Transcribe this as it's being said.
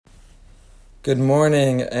Good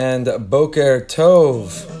morning and Boker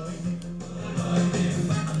Tov.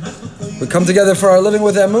 We come together for our Living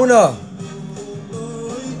with Emunah.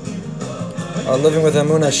 Our Living with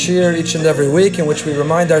Emunah shir each and every week, in which we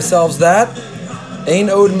remind ourselves that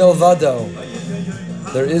Ein Od Milvado.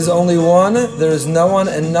 There is only one, there is no one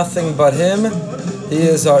and nothing but Him. He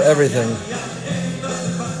is our everything.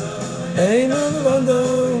 Ein Od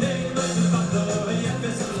Milvado.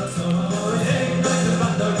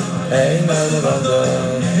 Ein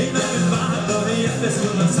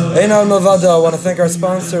Od Milvado. I want to thank our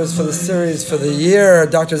sponsors for the series for the year,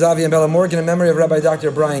 Dr. Avi and Bella Morgan, in memory of Rabbi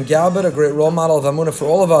Dr. Brian Galbert, a great role model of Emunah for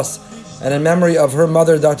all of us, and in memory of her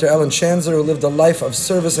mother, Dr. Ellen Shanzer, who lived a life of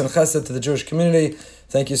service and chesed to the Jewish community.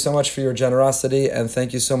 Thank you so much for your generosity, and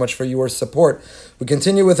thank you so much for your support. We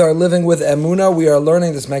continue with our Living with Emunah. We are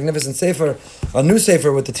learning this magnificent sefer, a new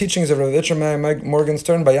sefer with the teachings of Rabbi Yitzchak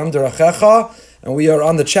Morgenstern by Yam Derachecha, and we are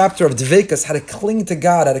on the chapter of Dveikus, how to cling to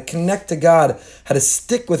God, how to connect to God, how to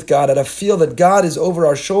stick with God, how to feel that God is over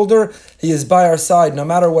our shoulder, He is by our side, no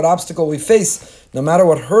matter what obstacle we face, no matter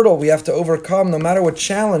what hurdle we have to overcome, no matter what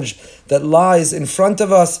challenge that lies in front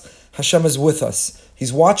of us, Hashem is with us.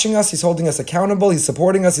 He's watching us, He's holding us accountable, He's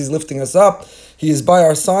supporting us, He's lifting us up, He is by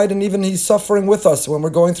our side, and even He's suffering with us when we're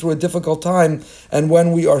going through a difficult time and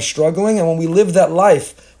when we are struggling, and when we live that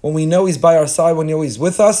life, when we know He's by our side, when we know He's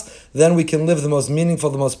with us, then we can live the most meaningful,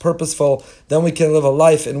 the most purposeful, then we can live a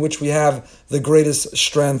life in which we have the greatest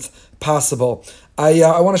strength possible.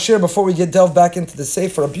 I want to share, before we delve back into the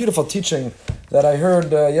Sefer, a beautiful teaching that I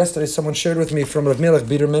heard yesterday. Someone shared with me from Rav Melech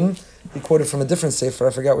Biderman. He quoted from a different Sefer.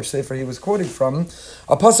 I forgot which Sefer he was quoting from.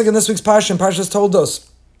 A pasuk in this week's Parsha, Parshas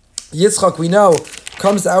Toldos. Yitzchak, we know,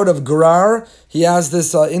 comes out of Gerar. He has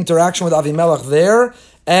this interaction with Avimelech there,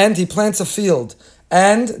 and he plants a field.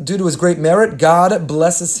 And due to his great merit, God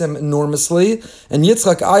blesses him enormously. And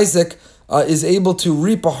Yitzchak, Isaac, is able to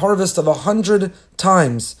reap a harvest of 100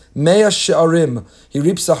 times. Mea she'arim. He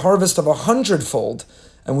reaps a harvest of 100-fold.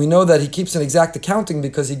 And we know that he keeps an exact accounting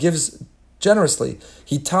because he gives generously.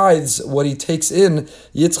 He tithes what he takes in.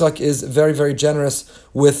 Yitzchak is very, very generous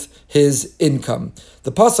with his income.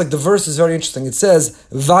 The pasuk, the verse is very interesting. It says,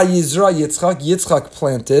 Vayizra Yitzchak, Yitzchak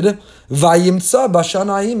planted, Vayimtza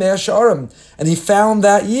b'shana mea she'arim. And he found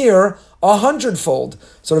that year 100-fold.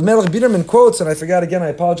 So Rav Melech Biderman quotes, and I forgot again, I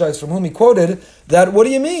apologize from whom he quoted, that what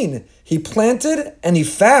do you mean? He planted and he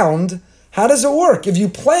found. How does it work? If you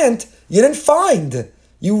plant, you didn't find.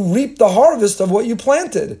 You reap the harvest of what you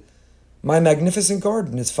planted. My magnificent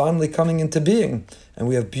garden is finally coming into being, and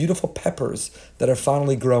we have beautiful peppers that are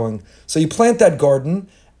finally growing. So you plant that garden,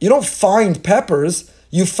 you don't find peppers,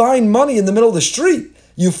 you find money in the middle of the street.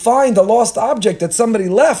 You find a lost object that somebody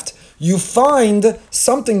left. You find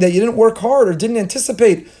something that you didn't work hard or didn't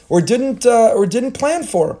anticipate or didn't plan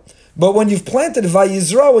for. But when you've planted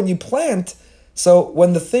Vayizra, when you plant, so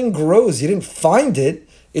when the thing grows, you didn't find it.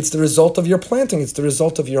 It's the result of your planting. It's the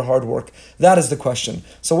result of your hard work. That is the question.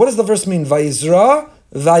 So what does the verse mean? Vayizra,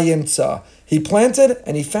 vayimtza. He planted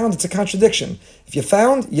and he found. It's a contradiction. If you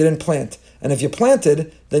found, you didn't plant. And if you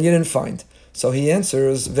planted, then you didn't find. So he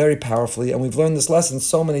answers very powerfully, and we've learned this lesson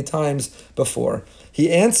so many times before.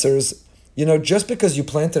 He answers, just because you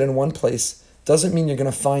planted in one place doesn't mean you're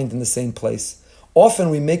going to find in the same place. Often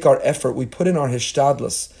we make our effort, we put in our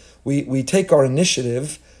hishtadlus, we take our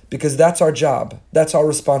initiative, because that's our job, that's our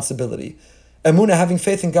responsibility. Emunah, having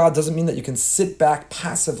faith in God, doesn't mean that you can sit back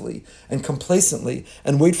passively and complacently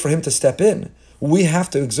and wait for Him to step in. We have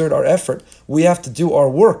to exert our effort. We have to do our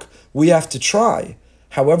work. We have to try.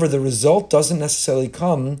 However, the result doesn't necessarily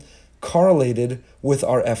come correlated with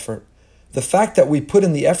our effort. The fact that we put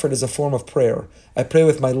in the effort is a form of prayer. I pray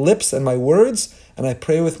with my lips and my words, and I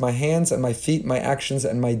pray with my hands and my feet, my actions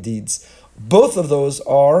and my deeds. Both of those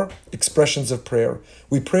are expressions of prayer.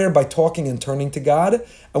 We pray by talking and turning to God,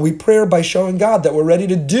 and we pray by showing God that we're ready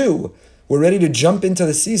to do. We're ready to jump into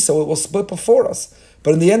the sea so it will split before us.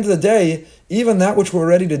 But in the end of the day, even that which we're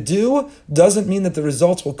ready to do doesn't mean that the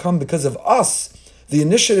results will come because of us. The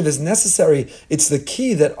initiative is necessary. It's the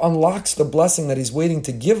key that unlocks the blessing that He's waiting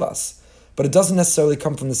to give us. But it doesn't necessarily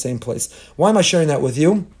come from the same place. Why am I sharing that with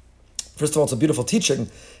you? First of all, it's a beautiful teaching.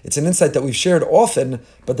 It's an insight that we've shared often,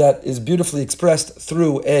 but that is beautifully expressed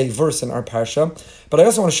through a verse in our Parsha. But I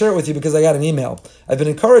also want to share it with you because I got an email. I've been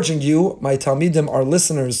encouraging you, my Talmidim, our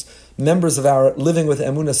listeners, members of our Living with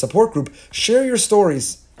Emunah support group, share your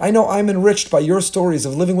stories. I know I'm enriched by your stories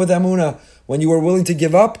of living with Emunah when you were willing to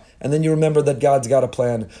give up and then you remember that God's got a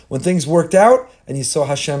plan. When things worked out, and you saw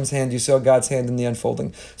Hashem's hand, you saw God's hand in the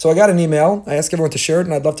unfolding. So I got an email. I asked everyone to share it,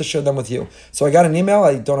 and I'd love to share them with you. So I got an email.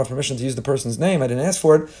 I don't have permission to use the person's name. I didn't ask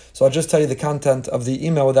for it, so I'll just tell you the content of the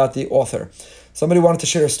email without the author. Somebody wanted to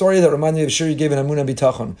share a story that reminded me of a shir you gave in Amunah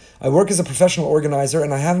Bitachon. I work as a professional organizer,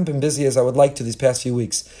 and I haven't been busy as I would like to these past few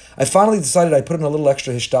weeks. I finally decided I'd put in a little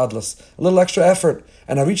extra hishtadlus, a little extra effort,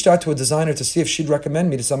 and I reached out to a designer to see if she'd recommend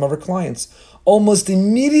me to some of her clients. Almost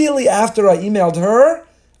immediately after I emailed her,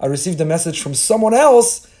 I received a message from someone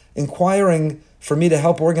else inquiring for me to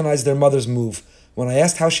help organize their mother's move. When I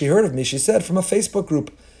asked how she heard of me, she said, from a Facebook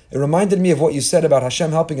group. It reminded me of what you said about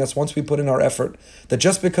Hashem helping us once we put in our effort. That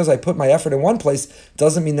just because I put my effort in one place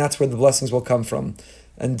doesn't mean that's where the blessings will come from.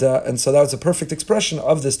 And so that was a perfect expression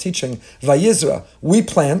of this teaching. Vayizra, we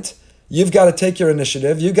plant. You've got to take your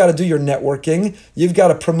initiative. You've got to do your networking. You've got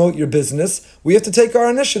to promote your business. We have to take our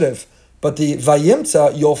initiative. But the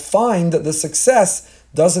Vayimtza, you'll find that the success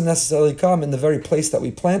doesn't necessarily come in the very place that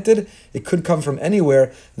we planted. It could come from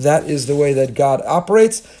anywhere. That is the way that God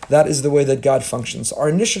operates. That is the way that God functions. Our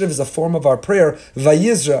initiative is a form of our prayer.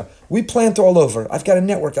 Vayizra, we plant all over. I've got to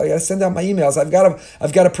network. I've got to send out my emails. I've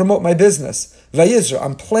got to promote my business. Vayizra,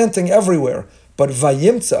 I'm planting everywhere. But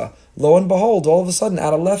Vayimtza, lo and behold, all of a sudden,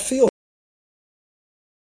 out of left field,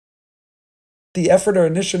 the effort or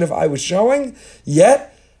initiative I was showing, yet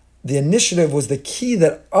the initiative was the key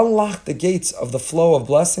that unlocked the gates of the flow of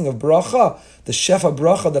blessing, of bracha, the shefa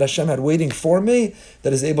bracha that Hashem had waiting for me,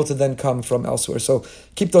 that is able to then come from elsewhere. So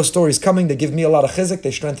keep those stories coming. They give me a lot of chizuk.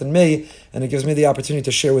 They strengthen me, and it gives me the opportunity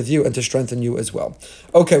to share with you and to strengthen you as well.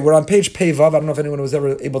 Okay, we're on page Pei Vav. I don't know if anyone was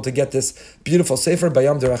ever able to get this beautiful sefer,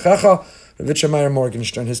 Bayam Derachecha, Ravitcher Meyer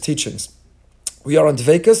Morgenstern, his teachings. We are on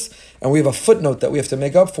Dveikus, and we have a footnote that we have to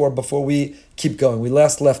make up for before we keep going. We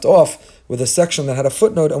last left off with a section that had a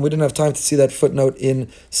footnote, and we didn't have time to see that footnote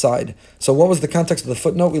inside. So what was the context of the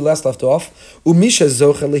footnote? We last left off.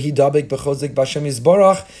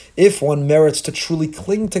 If one merits to truly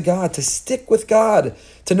cling to God, to stick with God,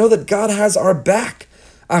 to know that God has our back.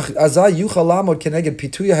 So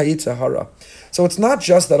it's not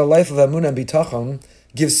just that a life of Amunah and Bitachon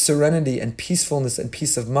gives serenity and peacefulness and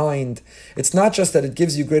peace of mind. It's not just that it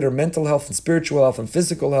gives you greater mental health and spiritual health and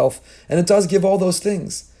physical health, and it does give all those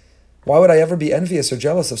things. Why would I ever be envious or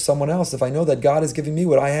jealous of someone else if I know that God is giving me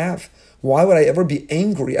what I have? Why would I ever be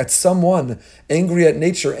angry at someone, angry at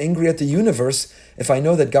nature, angry at the universe, if I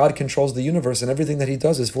know that God controls the universe and everything that He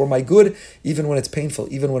does is for my good, even when it's painful,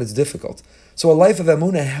 even when it's difficult? So a life of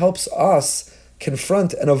Amunah helps us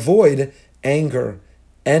confront and avoid anger,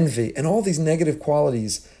 envy, and all these negative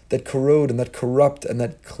qualities that corrode and that corrupt and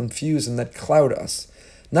that confuse and that cloud us.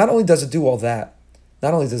 Not only does it do all that, I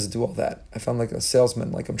found like a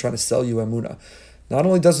salesman, like I'm trying to sell you Amunah. Not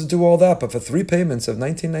only does it do all that, but for 3 payments of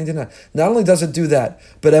 $19.99, not only does it do that,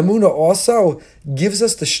 but Amunah also gives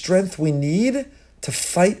us the strength we need to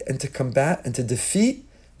fight and to combat and to defeat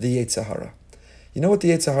the Yetzer Hara. You know what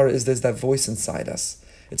the Yetzer Hara is? There's that voice inside us.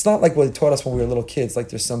 It's not like what he taught us when we were little kids, like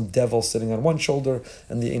there's some devil sitting on one shoulder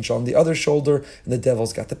and the angel on the other shoulder, and the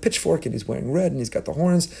devil's got the pitchfork and he's wearing red and he's got the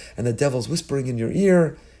horns, and the devil's whispering in your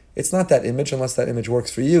ear. It's not that image, unless that image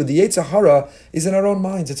works for you. The Yetzer Hara is in our own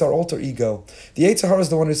minds. It's our alter ego. The Yetzer Hara is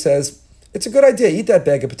the one who says, it's a good idea, eat that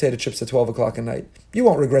bag of potato chips at 12 o'clock at night. You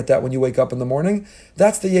won't regret that when you wake up in the morning.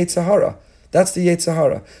 That's the Yetzer Hara. That's the Yetzer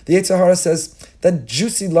Hara. The Yetzer Hara says, that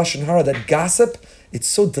juicy Lashon Hara, that gossip, it's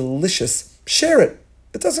so delicious. Share it.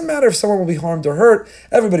 It doesn't matter if someone will be harmed or hurt.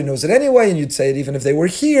 Everybody knows it anyway, and you'd say it even if they were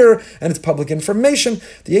here, and it's public information.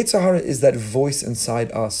 The Yetzer Hara is that voice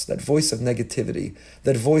inside us, that voice of negativity,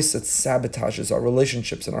 that voice that sabotages our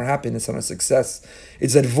relationships and our happiness and our success.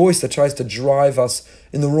 It's that voice that tries to drive us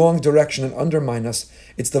in the wrong direction and undermine us.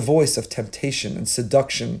 It's the voice of temptation and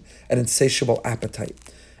seduction and insatiable appetite.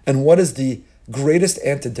 And what is the greatest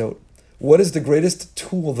antidote? What is the greatest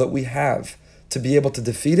tool that we have to be able to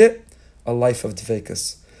defeat it? A life of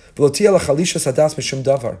dveikus.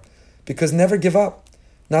 Because never give up.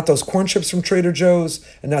 Not those corn chips from Trader Joe's,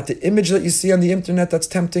 and not the image that you see on the internet that's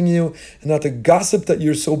tempting you, and not the gossip that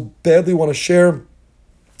you so badly want to share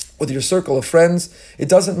with your circle of friends. It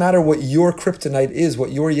doesn't matter what your kryptonite is,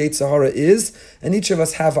 what your Yetzer Hara is, and each of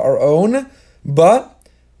us have our own, but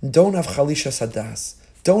don't have chalisha sadas.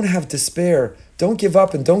 Don't have despair. Don't give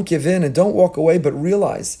up and don't give in and don't walk away, but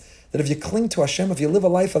realize that if you cling to Hashem, if you live a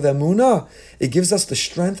life of Emunah, it gives us the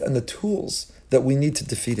strength and the tools that we need to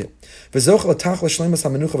defeat it.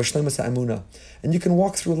 And you can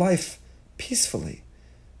walk through life peacefully,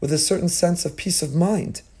 with a certain sense of peace of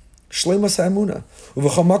mind. Shleimus ha'emuna.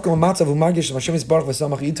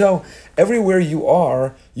 Everywhere you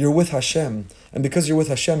are, you're with Hashem. And because you're with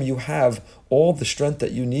Hashem, you have all the strength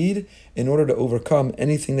that you need in order to overcome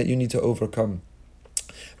anything that you need to overcome.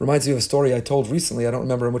 Reminds me of a story I told recently. I don't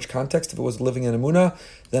remember in which context. If it was living in Emunah,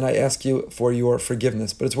 then I ask you for your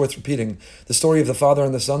forgiveness. But it's worth repeating. The story of the father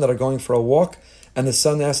and the son that are going for a walk, and the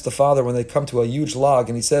son asks the father when they come to a huge log,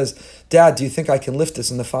 and he says, "Dad, do you think I can lift this?"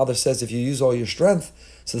 And the father says, "If you use all your strength."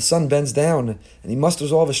 So the son bends down, and he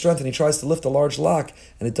musters all of his strength, and he tries to lift a large log,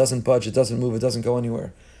 and it doesn't budge, it doesn't move, it doesn't go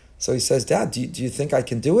anywhere. So he says, "Dad, do you think I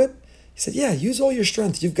can do it?" He said, "Yeah, use all your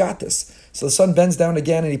strength, you've got this." So the son bends down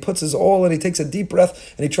again, and he puts his all, and he takes a deep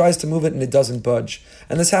breath, and he tries to move it, and it doesn't budge.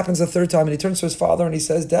 And this happens a third time, and he turns to his father, and he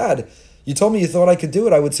says, "Dad, you told me you thought I could do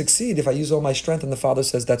it, I would succeed if I use all my strength." And the father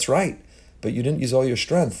says, "That's right, but you didn't use all your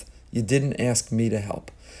strength. You didn't ask me to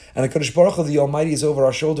help." And the Kadosh Baruch Hu, the Almighty, is over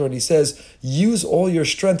our shoulder, and He says, use all your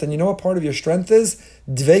strength. And you know what part of your strength is?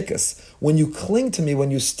 Dveikus. When you cling to me,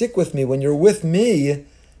 when you stick with me, when you're with me,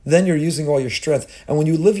 then you're using all your strength. And when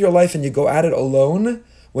you live your life and you go at it alone,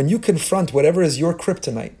 when you confront whatever is your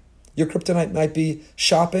kryptonite might be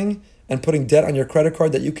shopping and putting debt on your credit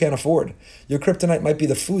card that you can't afford. Your kryptonite might be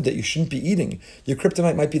the food that you shouldn't be eating. Your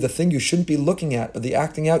kryptonite might be the thing you shouldn't be looking at, or the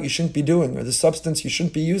acting out you shouldn't be doing, or the substance you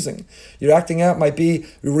shouldn't be using. Your acting out might be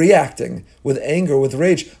reacting with anger, with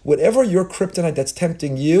rage. Whatever your kryptonite that's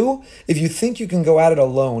tempting you, if you think you can go at it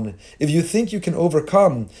alone, if you think you can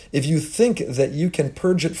overcome, if you think that you can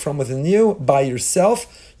purge it from within you by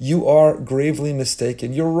yourself, you are gravely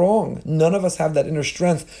mistaken. You're wrong. None of us have that inner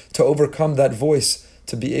strength to overcome that voice,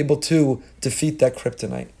 to be able to defeat that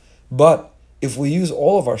kryptonite. But if we use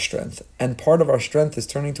all of our strength, and part of our strength is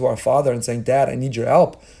turning to our Father and saying, "Dad, I need your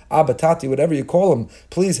help. Abba, Tati, whatever you call him,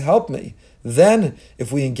 please help me." Then,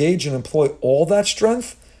 if we engage and employ all that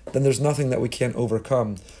strength, then there's nothing that we can't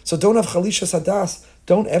overcome. So don't have chalishas hadas.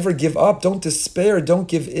 Don't ever give up. Don't despair. Don't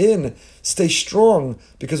give in. Stay strong,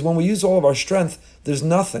 because when we use all of our strength, there's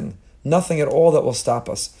nothing at all that will stop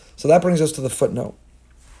us. So that brings us to the footnote.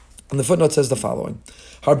 And the footnote says the following: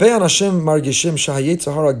 Harbe anashim margishim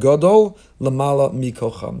shahayetzer hara gadol lamala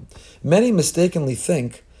mikocham. Many mistakenly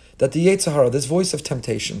think that the Yetzer Hara, this voice of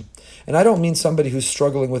temptation, and I don't mean somebody who's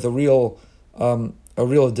struggling with a real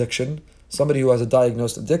addiction, somebody who has a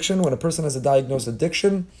diagnosed addiction. When a person has a diagnosed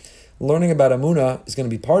addiction, learning about Emunah is going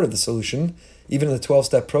to be part of the solution. Even in the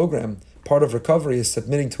 12-step program, part of recovery is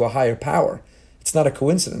submitting to a higher power. It's not a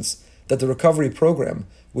coincidence that the recovery program,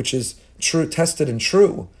 which is true, tested and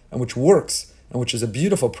true, and which works, and which is a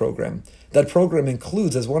beautiful program, that program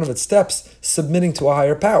includes as one of its steps submitting to a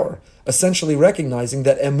higher power, essentially recognizing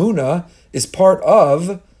that Emunah is part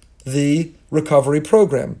of the recovery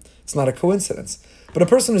program. It's not a coincidence. But a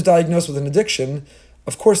person who's diagnosed with an addiction,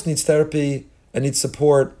 of course, needs therapy and needs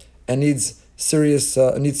support and needs serious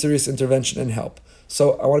intervention and help.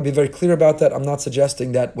 So I want to be very clear about that. I'm not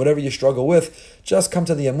suggesting that whatever you struggle with, just come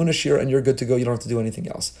to the Emunah Shir and you're good to go. You don't have to do anything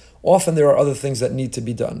else. Often there are other things that need to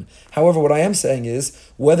be done. However, what I am saying is,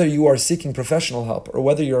 whether you are seeking professional help or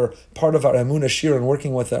whether you're part of our Emunah Shir and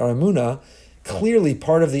working with our Emunah, clearly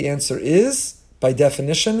part of the answer is, by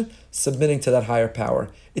definition, submitting to that higher power.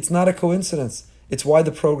 It's not a coincidence. It's why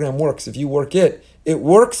the program works. If you work it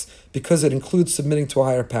works because it includes submitting to a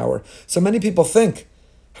higher power. So many people think,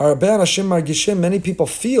 many people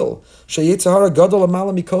feel that the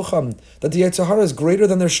Yetzer Hara is greater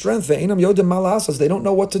than their strength. They don't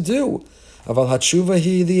know what to do.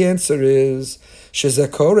 The answer is,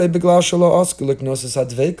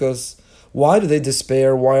 why do they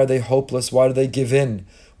despair? Why are they hopeless? Why do they give in?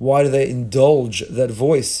 Why do they indulge that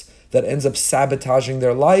voice that ends up sabotaging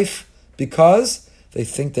their life? Because they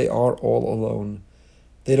think they are all alone.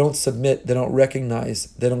 They don't submit, they don't recognize,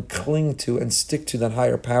 they don't cling to and stick to that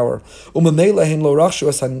higher power. You know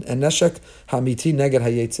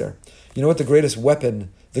what the greatest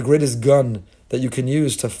weapon, the greatest gun that you can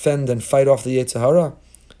use to fend and fight off the Yetzer Hara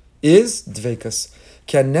is dveikus.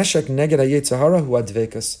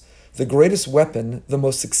 The greatest weapon, the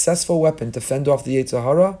most successful weapon to fend off the Yetzer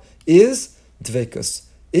Hara is dveikus,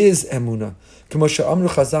 is Emunah.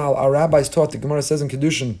 Our rabbis taught, the Gemara says in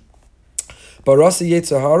Kedushin, Barasi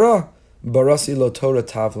Yetzer Hara, Barasi lo Torah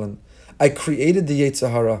tavlin. I created the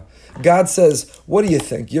Yetzer Hara. God says, what do you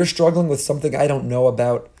think? You're struggling with something I don't know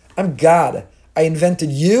about. I'm God. I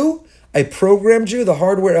invented you. I programmed you, the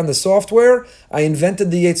hardware and the software. I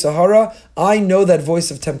invented the Yetzer Hara. I know that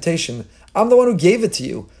voice of temptation. I'm the one who gave it to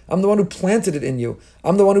you. I'm the one who planted it in you.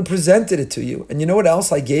 I'm the one who presented it to you. And you know what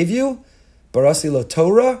else I gave you? Barasi lo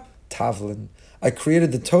Torah tavlin. I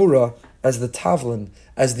created the Torah as the tavlin,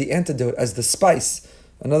 as the antidote, as the spice,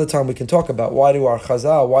 Another time we can talk about why do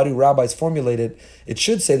rabbis formulate it? It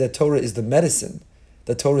should say that Torah is the medicine,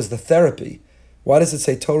 that Torah is the therapy. Why does it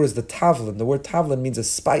say Torah is the tavlin? The word tavlin means a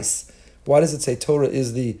spice. Why does it say Torah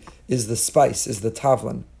is the spice, is the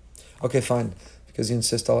tavlin? Okay, fine. Because you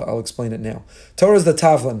insist, I'll explain it now. Torah is the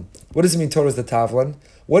tavlin. What does it mean Torah is the tavlin?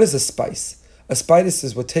 What is a spice? A spice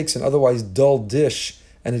is what takes an otherwise dull dish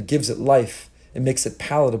and it gives it life. It makes it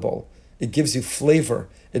palatable. It gives you flavor.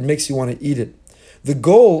 It makes you want to eat it. The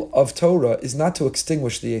goal of Torah is not to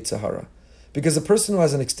extinguish the Yetzer Hara. Because a person who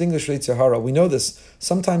has an extinguished Yetzer Hara, we know this,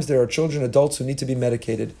 sometimes there are children, adults who need to be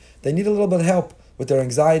medicated. They need a little bit of help with their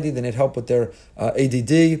anxiety, they need help with their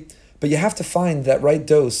ADD, but you have to find that right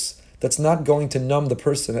dose that's not going to numb the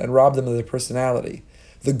person and rob them of their personality.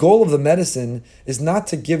 The goal of the medicine is not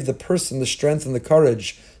to give the person the strength and the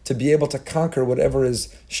courage to be able to conquer whatever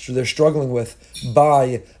they're struggling with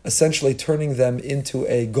by essentially turning them into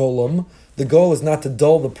a golem. The goal is not to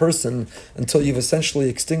dull the person until you've essentially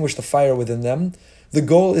extinguished the fire within them. The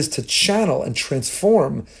goal is to channel and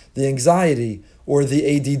transform the anxiety or the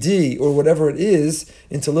ADD or whatever it is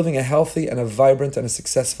into living a healthy and a vibrant and a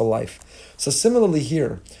successful life. So similarly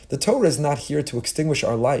here, the Torah is not here to extinguish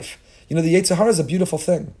our life. You know, the Yetzer Hara is a beautiful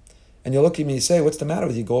thing. And you look at me and you say, what's the matter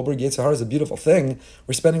with you, Goldberg? Yetzer Hara is a beautiful thing.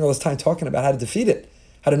 We're spending all this time talking about how to defeat it,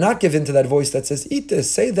 how to not give in to that voice that says, eat this,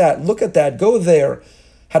 say that, look at that, go there,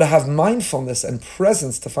 how to have mindfulness and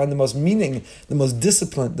presence to find the most meaning, the most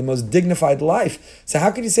disciplined, the most dignified life. So how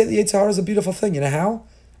can you say the Yetzer Hara is a beautiful thing? You know how?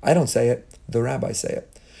 I don't say it. The rabbis say it.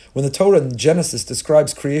 When the Torah in Genesis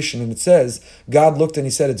describes creation and it says, God looked and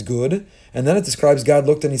he said it's good, and then it describes God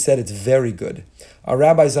looked and he said it's very good. Our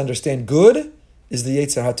rabbis understand good is the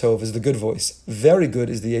Yetzer HaTov, is the good voice. Very good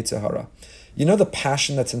is the Yetzer Hara. You know the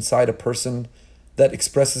passion that's inside a person that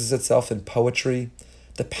expresses itself in poetry,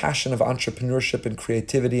 the passion of entrepreneurship and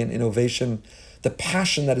creativity and innovation, the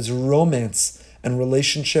passion that is romance and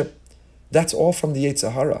relationship, that's all from the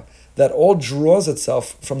Yetzer Hara. That all draws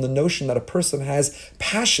itself from the notion that a person has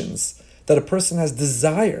passions, that a person has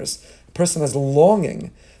desires, a person has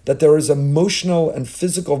longing, that there is emotional and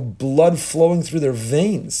physical blood flowing through their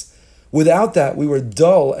veins. Without that, we were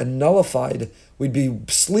dull and nullified. We'd be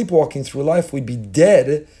sleepwalking through life. We'd be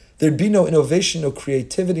dead. There'd be no innovation, no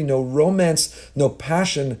creativity, no romance, no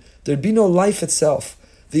passion. There'd be no life itself.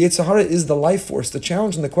 The Yetzer Hara is the life force. The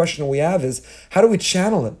challenge and the question we have is, how do we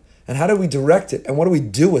channel it? And how do we direct it? And what do we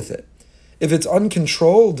do with it? If it's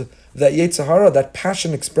uncontrolled, that Yetzer Hara, that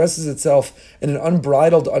passion expresses itself in an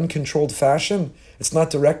unbridled, uncontrolled fashion, it's not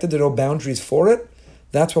directed, there are no boundaries for it,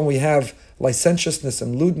 that's when we have licentiousness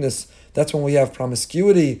and lewdness, that's when we have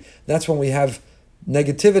promiscuity, that's when we have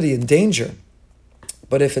negativity and danger.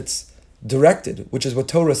 But if it's directed, which is what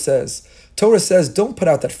Torah says don't put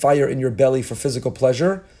out that fire in your belly for physical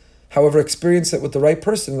pleasure. However, experience it with the right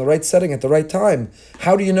person, in the right setting, at the right time.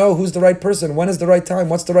 How do you know who's the right person? When is the right time?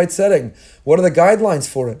 What's the right setting? What are the guidelines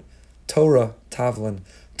for it? Torah, Tavlin.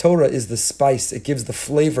 Torah is the spice. It gives the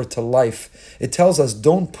flavor to life. It tells us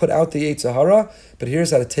don't put out the Yetzer Hara, but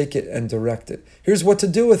here's how to take it and direct it. Here's what to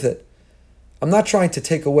do with it. I'm not trying to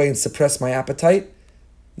take away and suppress my appetite.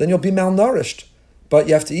 Then you'll be malnourished. But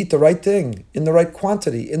you have to eat the right thing, in the right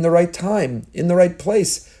quantity, in the right time, in the right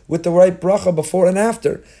place, with the right bracha before and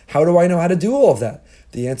after. How do I know how to do all of that?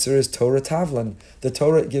 The answer is Torah Tavlin. The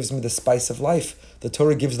Torah gives me the spice of life. The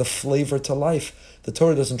Torah gives the flavor to life. The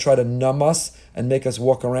Torah doesn't try to numb us and make us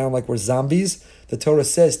walk around like we're zombies. The Torah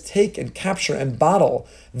says, take and capture and bottle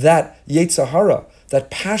that Yetzer Hara, that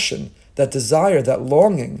passion, that desire, that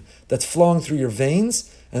longing that's flowing through your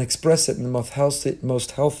veins, and express it in the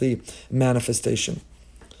most healthy manifestation.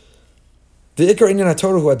 The Ikar Inyan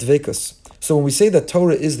HaTorah hu advekus. So when we say that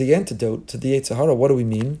Torah is the antidote to the Yetzer Hara, what do we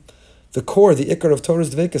mean? The core, the Ikar of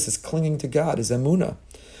Torah's dvekus is clinging to God, is emunah.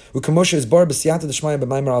 U'kamoshe isbar b'siyata d'shmaya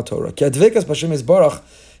b'maimer al Torah. Ki advekus b'Hashem yisbarach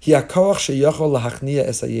hi hakoach sheyachol lahachniya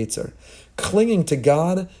es hayetzer. Clinging to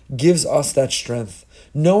God gives us that strength,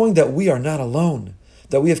 knowing that we are not alone,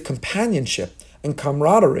 that we have companionship and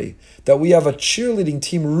camaraderie, that we have a cheerleading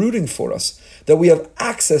team rooting for us, that we have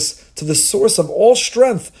access to the source of all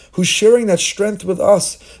strength who's sharing that strength with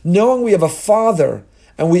us. Knowing we have a Father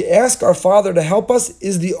and we ask our Father to help us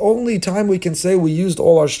is the only time we can say we used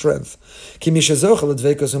all our strength.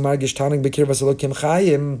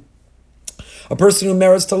 A person who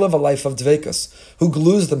merits to live a life of dvekus, who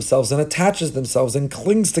glues themselves and attaches themselves and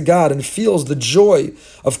clings to God and feels the joy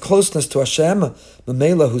of closeness to Hashem, then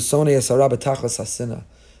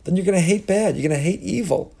you're going to hate bad. You're going to hate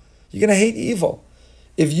evil. You're going to hate evil.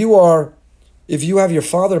 If you have your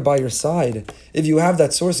Father by your side, if you have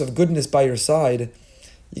that source of goodness by your side,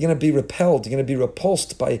 You're going to be repelled. You're going to be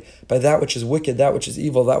repulsed by that which is wicked, that which is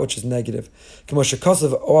evil, that which is negative.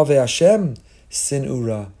 Hashem, sin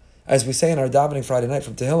ura. As we say in our davening Friday night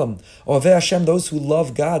from Tehillim, Ohavei Hashem, those who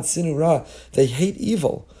love God, sin ura, they hate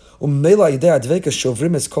evil. This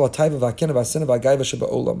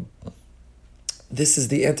is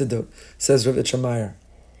the antidote, says Rav Itcher Meyer.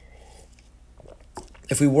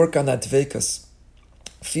 If we work on that dveikus,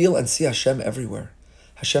 feel and see Hashem everywhere.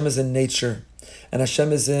 Hashem is in nature, and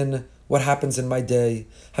Hashem is in what happens in my day.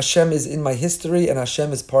 Hashem is in my history, and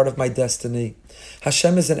Hashem is part of my destiny.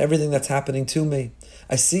 Hashem is in everything that's happening to me.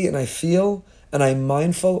 I see and I feel, and I'm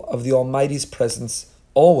mindful of the Almighty's presence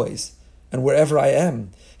always, and wherever I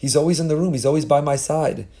am. He's always in the room. He's always by my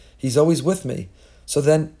side. He's always with me. So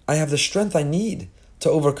then I have the strength I need to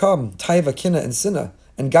overcome taiva, kina, and sinna,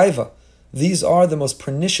 and gaiva. These are the most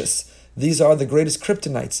pernicious. These are the greatest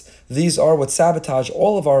kryptonites. These are what sabotage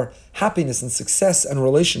all of our happiness and success and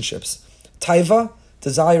relationships. Taiva,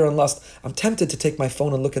 desire and lust. I'm tempted to take my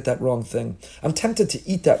phone and look at that wrong thing. I'm tempted to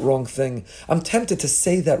eat that wrong thing. I'm tempted to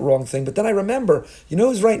say that wrong thing. But then I remember, you know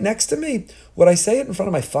who's right next to me? Would I say it in front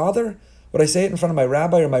of my father? Would I say it in front of my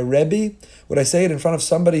rabbi or my rebbe? Would I say it in front of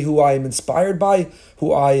somebody who I am inspired by,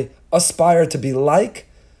 who I aspire to be like?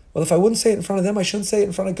 Well, if I wouldn't say it in front of them, I shouldn't say it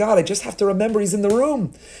in front of God. I just have to remember He's in the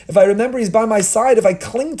room. If I remember He's by my side, if I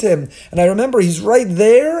cling to Him, and I remember He's right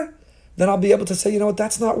there, then I'll be able to say, you know what,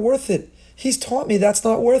 that's not worth it. He's taught me that's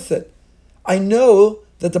not worth it. I know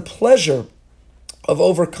that the pleasure of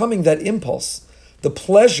overcoming that impulse, the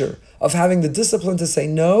pleasure of having the discipline to say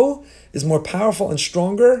no is more powerful and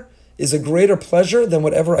stronger, is a greater pleasure than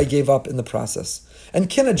whatever I gave up in the process. And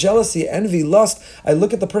kina, jealousy, envy, lust, I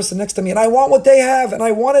look at the person next to me and I want what they have and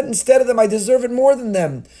I want it instead of them. I deserve it more than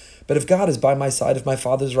them. But if God is by my side, if my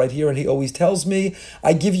Father's right here and He always tells me,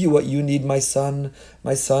 I give you what you need, my son,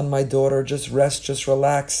 my daughter, just rest, just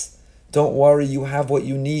relax. Don't worry, you have what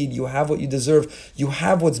you need, you have what you deserve, you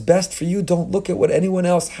have what's best for you. Don't look at what anyone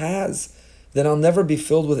else has. Then I'll never be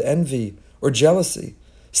filled with envy or jealousy.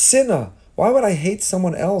 Sinna, why would I hate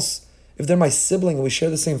someone else if they're my sibling and we share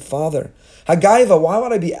the same father? Hagaiva, why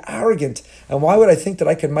would I be arrogant? And why would I think that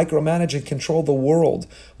I can micromanage and control the world?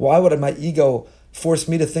 Why would my ego force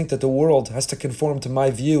me to think that the world has to conform to my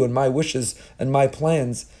view and my wishes and my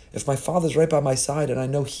plans if my Father's right by my side and I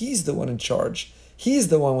know He's the one in charge? He's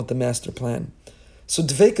the one with the master plan. So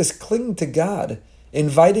dveikus, clinging to God,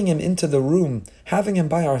 inviting Him into the room, having Him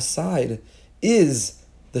by our side, is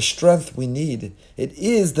the strength we need. It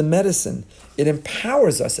is the medicine. It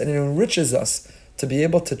empowers us and it enriches us to be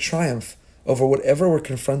able to triumph over whatever we're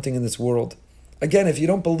confronting in this world. Again, if you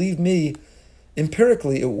don't believe me,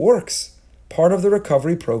 empirically it works. Part of the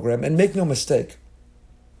recovery program, and make no mistake,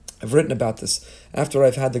 I've written about this after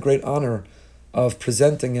I've had the great honor of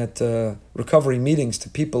presenting at recovery meetings to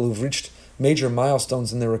people who've reached major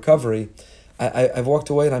milestones in their recovery. I've walked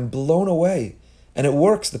away and I'm blown away. And it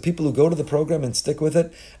works. The people who go to the program and stick with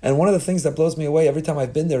it. And one of the things that blows me away every time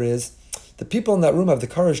I've been there is the people in that room have the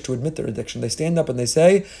courage to admit their addiction. They stand up and they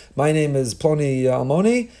say, my name is Ploni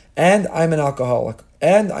Almoni, and I'm an alcoholic,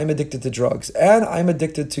 and I'm addicted to drugs, and I'm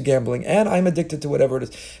addicted to gambling, and I'm addicted to whatever it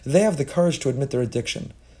is. They have the courage to admit their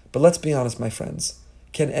addiction. But let's be honest, my friends.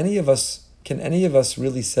 Can any of us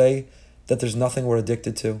really say that there's nothing we're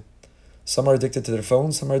addicted to? Some are addicted to their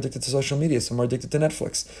phones, some are addicted to social media, some are addicted to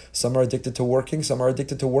Netflix, some are addicted to working, some are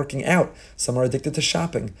addicted to working out, some are addicted to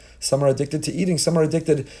shopping, some are addicted to eating, some are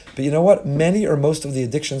addicted... But you know what? Many or most of the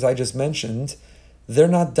addictions I just mentioned, they're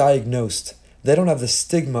not diagnosed. They don't have the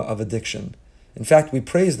stigma of addiction. In fact, we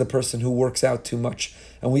praise the person who works out too much,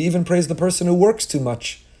 and we even praise the person who works too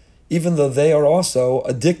much, even though they are also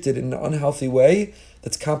addicted in an unhealthy way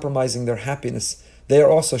that's compromising their happiness. They are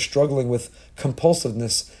also struggling with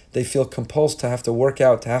compulsiveness. They feel compulsed to have to work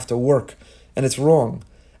out, to have to work, and it's wrong.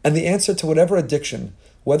 And the answer to whatever addiction,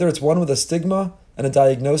 whether it's one with a stigma and a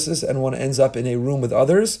diagnosis and one ends up in a room with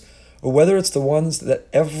others, or whether it's the ones that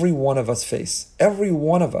every one of us face, every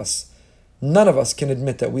one of us, none of us can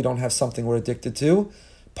admit that we don't have something we're addicted to.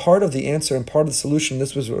 Part of the answer and part of the solution,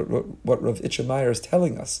 this was what Rav Itcher Meyer is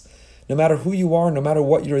telling us. No matter who you are, no matter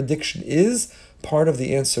what your addiction is, part of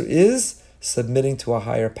the answer is submitting to a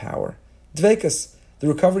higher power. Dveikus, the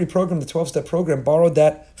recovery program, the 12-step program, borrowed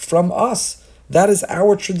that from us. That is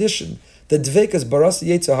our tradition. The dveikus barasi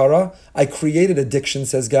yetzer hara, I created addiction,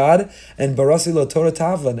 says God, and barasi lo Torah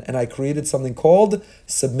tavlan, and I created something called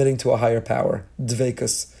submitting to a higher power.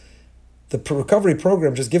 Dveikus. The recovery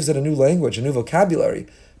program just gives it a new language, a new vocabulary,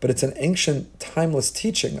 but it's an ancient, timeless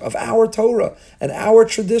teaching of our Torah and our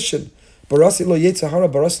tradition. Barasi lo yetzer hara,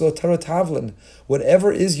 barasi lo Torah tavlan.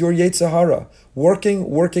 Whatever is your yetzer hara,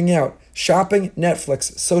 working out, Shopping,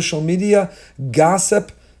 Netflix, social media,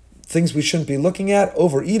 gossip, things we shouldn't be looking at,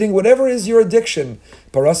 overeating, whatever is your addiction.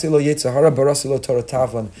 Barasi lo Yetzirah, barasi lo Torah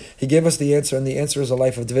tavlan. He gave us the answer, and the answer is a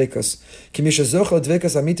life of dvekus.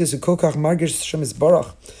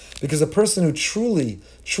 Because a person who truly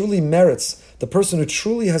merits, the person who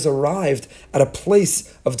truly has arrived at a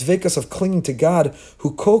place of dvekus, of clinging to God,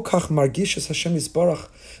 who kol kach margishes Hashem yisbarach,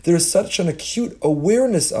 there is such an acute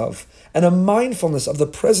awareness of and a mindfulness of the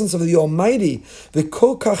presence of the Almighty,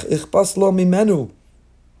 v'kol kach ichbas lo mimenu,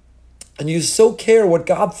 and you so care what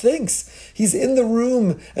God thinks. He's in the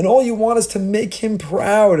room, and all you want is to make Him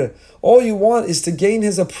proud. All you want is to gain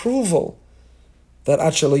His approval. That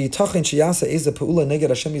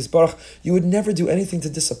you would never do anything to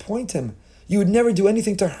disappoint Him. You would never do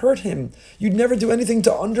anything to hurt Him. You'd never do anything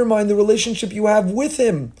to undermine the relationship you have with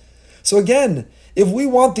Him. So again, if we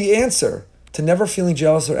want the answer to never feeling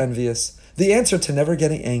jealous or envious, the answer to never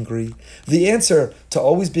getting angry, the answer to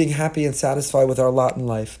always being happy and satisfied with our lot in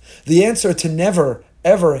life, the answer to never,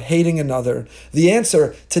 ever hating another, the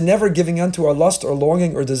answer to never giving unto our lust or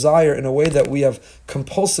longing or desire in a way that we have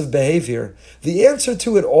compulsive behavior, the answer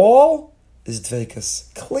to it all is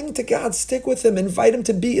dvekus. Cling to God, stick with Him, invite Him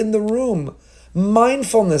to be in the room.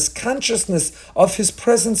 Mindfulness, consciousness of His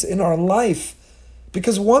presence in our life.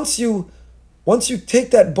 Because once you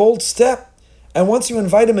take that bold step, and once you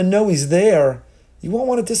invite Him and know He's there, you won't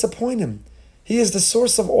want to disappoint Him. He is the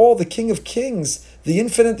source of all, the King of Kings, the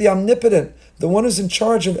infinite, the omnipotent, the one who's in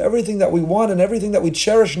charge of everything that we want and everything that we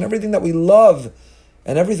cherish and everything that we love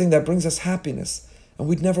and everything that brings us happiness. And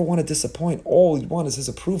we'd never want to disappoint. All we'd want is His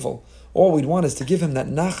approval. All we'd want is to give Him that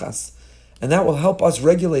nachas. And that will help us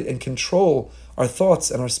regulate and control our thoughts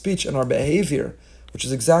and our speech and our behavior, which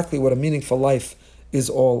is exactly what a meaningful life is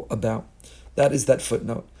all about. That is that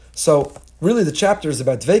footnote. So, really, the chapter is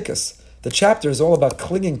about dvekus. The chapter is all about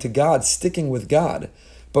clinging to God, sticking with God.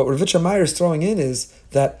 But what Ravitcher Meyer is throwing in is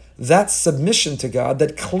that submission to God,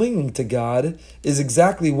 that clinging to God, is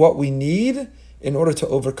exactly what we need in order to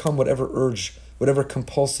overcome whatever urge, whatever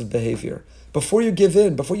compulsive behavior. Before you give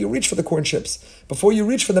in, before you reach for the corn chips, before you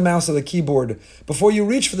reach for the mouse or the keyboard, before you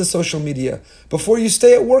reach for the social media, before you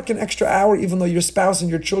stay at work an extra hour even though your spouse and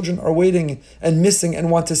your children are waiting and missing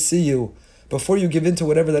and want to see you, before you give in to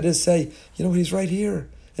whatever that is, say, you know what, He's right here.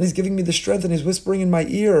 And He's giving me the strength and He's whispering in my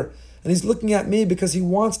ear. And He's looking at me because He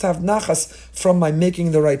wants to have nachas from my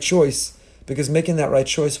making the right choice. Because making that right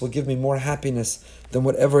choice will give me more happiness than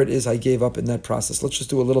whatever it is I gave up in that process. Let's just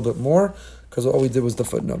do a little bit more, because all we did was the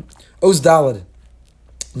footnote. Oz Daled.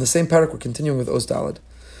 In the same parak, we're continuing with Oz Daled.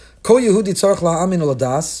 Kol Yehudi tzarich la'amin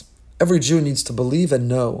uladas. Every Jew needs to believe and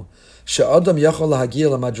know. She'adam yachol lahagia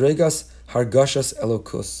lamadregas hargashas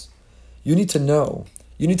elokus. You need to know.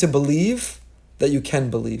 You need to believe that you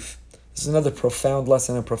can believe. This is another profound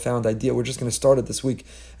lesson, a profound idea. We're just going to start it this week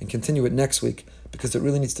and continue it next week because it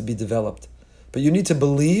really needs to be developed. But you need to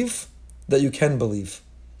believe that you can believe.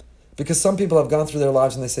 Because some people have gone through their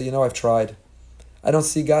lives and they say, I've tried. I don't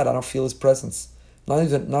see God. I don't feel His presence.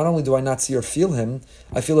 Not only do I not see or feel Him,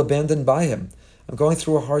 I feel abandoned by Him. I'm going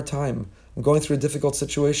through a hard time. I'm going through a difficult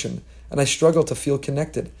situation. And I struggle to feel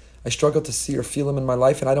connected. I struggle to see or feel Him in my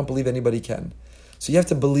life, and I don't believe anybody can. So you have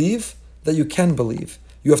to believe that you can believe.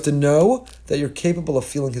 You have to know that you're capable of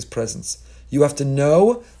feeling His presence. You have to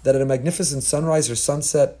know that at a magnificent sunrise or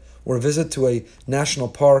sunset, or a visit to a national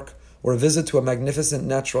park, or a visit to a magnificent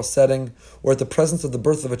natural setting, or at the presence of the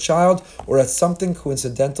birth of a child, or at something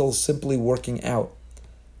coincidental simply working out,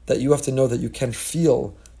 that you have to know that you can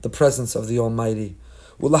feel the presence of the Almighty.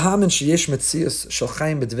 There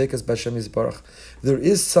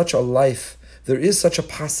is such a life, there is such a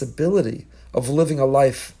possibility of living a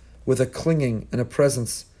life with a clinging and a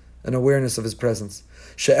presence, an awareness of His presence.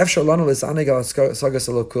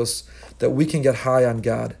 That we can get high on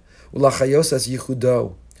God. You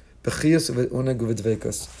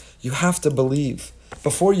have to believe.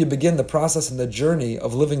 Before you begin the process and the journey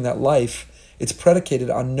of living that life, it's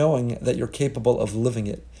predicated on knowing that you're capable of living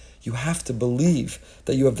it. You have to believe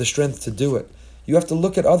that you have the strength to do it. You have to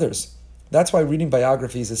look at others. That's why reading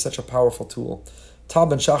biographies is such a powerful tool. Tal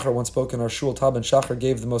Ben Shachar once spoke in our shul. Tal Ben Shachar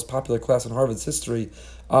gave the most popular class in Harvard's history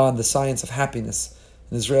on the science of happiness,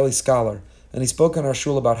 an Israeli scholar. And he spoke in our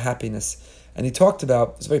shul about happiness. And he talked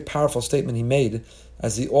about, it's a very powerful statement he made,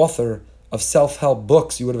 as the author of self-help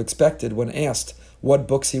books, you would have expected when asked what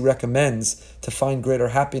books he recommends to find greater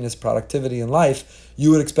happiness, productivity in life,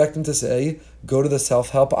 you would expect him to say, go to the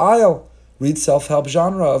self-help aisle, read self-help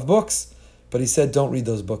genre of books. But he said, don't read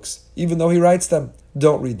those books. Even though he writes them,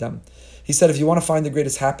 don't read them. He said, if you want to find the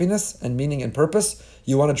greatest happiness and meaning and purpose,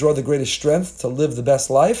 you want to draw the greatest strength to live the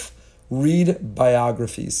best life, read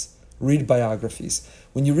biographies. read biographies.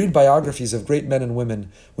 When you read biographies of great men and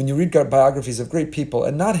women, when you read biographies of great people,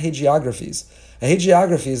 and not hagiographies. A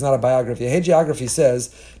hagiography is not a biography. A hagiography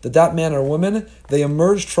says that man or woman, they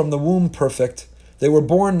emerged from the womb perfect. They were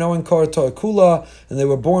born knowing Kor Kula, and they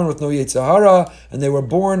were born with no Yetzer Hara, and they were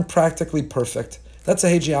born practically perfect. That's a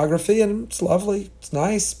hagiography, and it's lovely. It's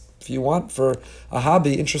nice. If you want for a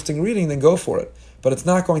hobby, interesting reading, then go for it. But it's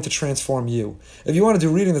not going to transform you. If you want to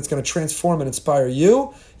do reading that's going to transform and inspire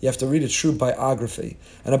you, you have to read a true biography.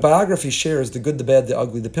 And a biography shares the good, the bad, the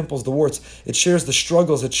ugly, the pimples, the warts. It shares the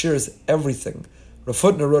struggles. It shares everything. Rav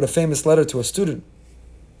Hutner wrote a famous letter to a student,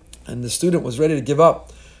 and the student was ready to give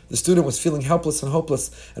up. The student was feeling helpless and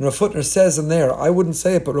hopeless. And Rav Hutner says in there, I wouldn't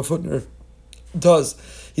say it, but Rav Hutner does.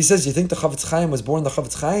 He says, you think the Chavetz Chaim was born the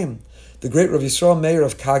Chavetz Chaim? The great Rav Yisrael Meir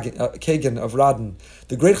of Kagan of Radin,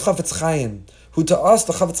 the great Chavetz Chaim, who to us,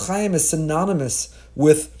 the Chavetz Chaim is synonymous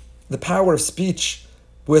with the power of speech,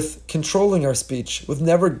 with controlling our speech, with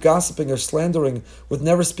never gossiping or slandering, with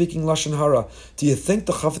never speaking Lashon Hara. Do you think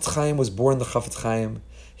the Chavetz Chaim was born the Chavetz Chaim?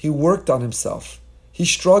 He worked on himself. He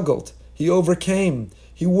struggled. He overcame.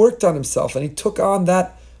 He worked on himself, and he took on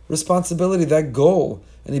that responsibility, that goal,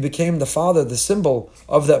 and he became the father, the symbol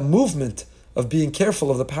of that movement of being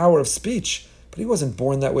careful of the power of speech. But he wasn't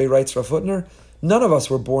born that way, writes Rav Hutner. None of us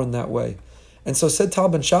were born that way. And so said Tal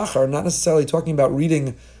Ben Shachar, not necessarily talking about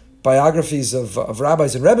reading biographies of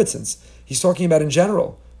rabbis and rebbitzins. He's talking about in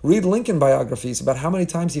general. Read Lincoln biographies about how many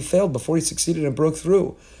times he failed before he succeeded and broke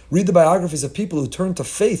through. Read the biographies of people who turned to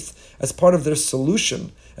faith as part of their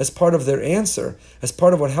solution, as part of their answer, as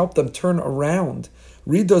part of what helped them turn around.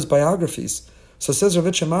 Read those biographies. So says Rav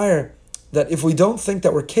Itchen Meyer that if we don't think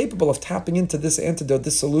that we're capable of tapping into this antidote,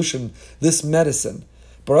 this solution, this medicine,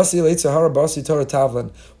 Barasi Yetzer Hara, Barasi Torah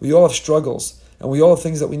Tavlin, we all have struggles, and we all have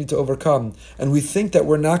things that we need to overcome, and we think that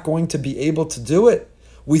we're not going to be able to do it.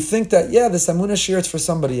 We think that, this Amunah Shir, it's for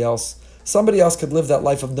somebody else. Somebody else could live that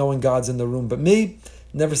life of knowing God's in the room, but me,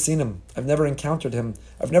 never seen him. I've never encountered him.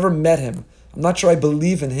 I've never met him. I'm not sure I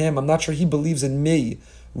believe in him. I'm not sure he believes in me.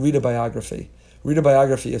 Read a biography. Read a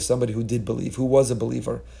biography of somebody who did believe, who was a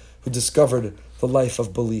believer, who discovered the life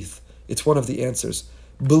of belief. It's one of the answers.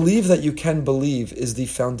 Believe that you can believe is the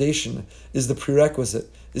foundation, is the prerequisite,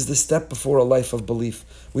 is the step before a life of belief.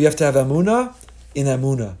 We have to have Amunah in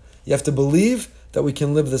Amunah. You have to believe that we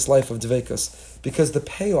can live this life of Dveikus, because the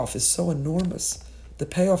payoff is so enormous. The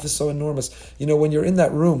payoff is so enormous. When you're in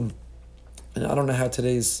that room, and I don't know how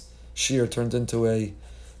today's shir turned into a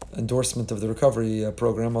endorsement of the recovery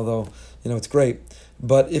program, although, it's great.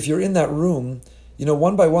 But if you're in that room,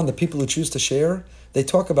 one by one, the people who choose to share, they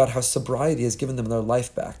talk about how sobriety has given them their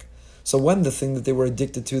life back. So when the thing that they were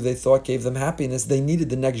addicted to, they thought gave them happiness, they needed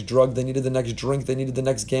the next drug, they needed the next drink, they needed the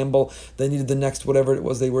next gamble, they needed the next whatever it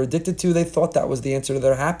was they were addicted to, they thought that was the answer to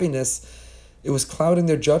their happiness. It was clouding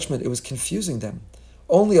their judgment, it was confusing them.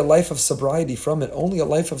 Only a life of sobriety from it, only a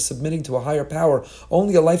life of submitting to a higher power,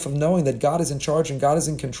 only a life of knowing that God is in charge and God is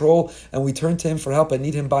in control, and we turn to Him for help and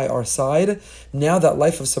need Him by our side. Now that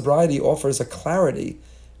life of sobriety offers a clarity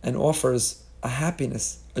and offers a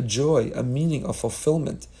happiness, a joy, a meaning, a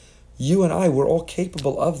fulfillment. You and I, we're all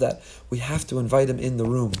capable of that. We have to invite Him in the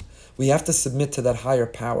room. We have to submit to that higher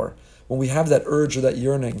power. When we have that urge or that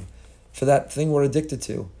yearning for that thing we're addicted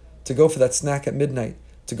to go for that snack at midnight,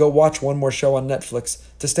 to go watch one more show on Netflix,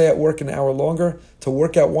 to stay at work an hour longer, to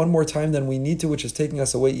work out one more time than we need to, which is taking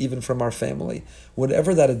us away even from our family.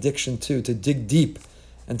 Whatever that addiction to dig deep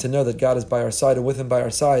and to know that God is by our side and with Him by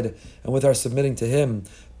our side and with our submitting to Him.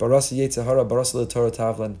 Barasi Yetzer Hara, Barasi Torah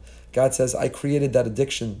Tavlin. God says, I created that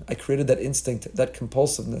addiction. I created that instinct, that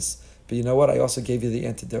compulsiveness. But you know what? I also gave you the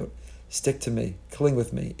antidote. Stick to me. Cling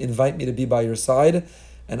with me. Invite me to be by your side,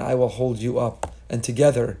 and I will hold you up. And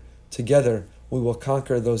together, we will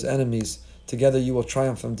conquer those enemies. Together you will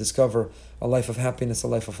triumph and discover a life of happiness, a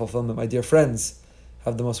life of fulfillment. My dear friends,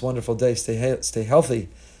 have the most wonderful day. Stay healthy,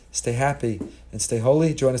 stay happy, and stay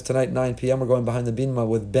holy. Join us tonight, 9 p.m. We're going behind the Bima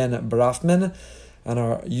with Ben Brafman on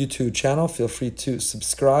our YouTube channel. Feel free to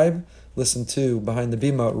subscribe, listen to Behind the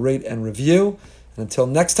Bima, rate and review. And until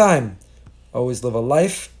next time, always live a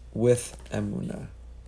life with Emunah.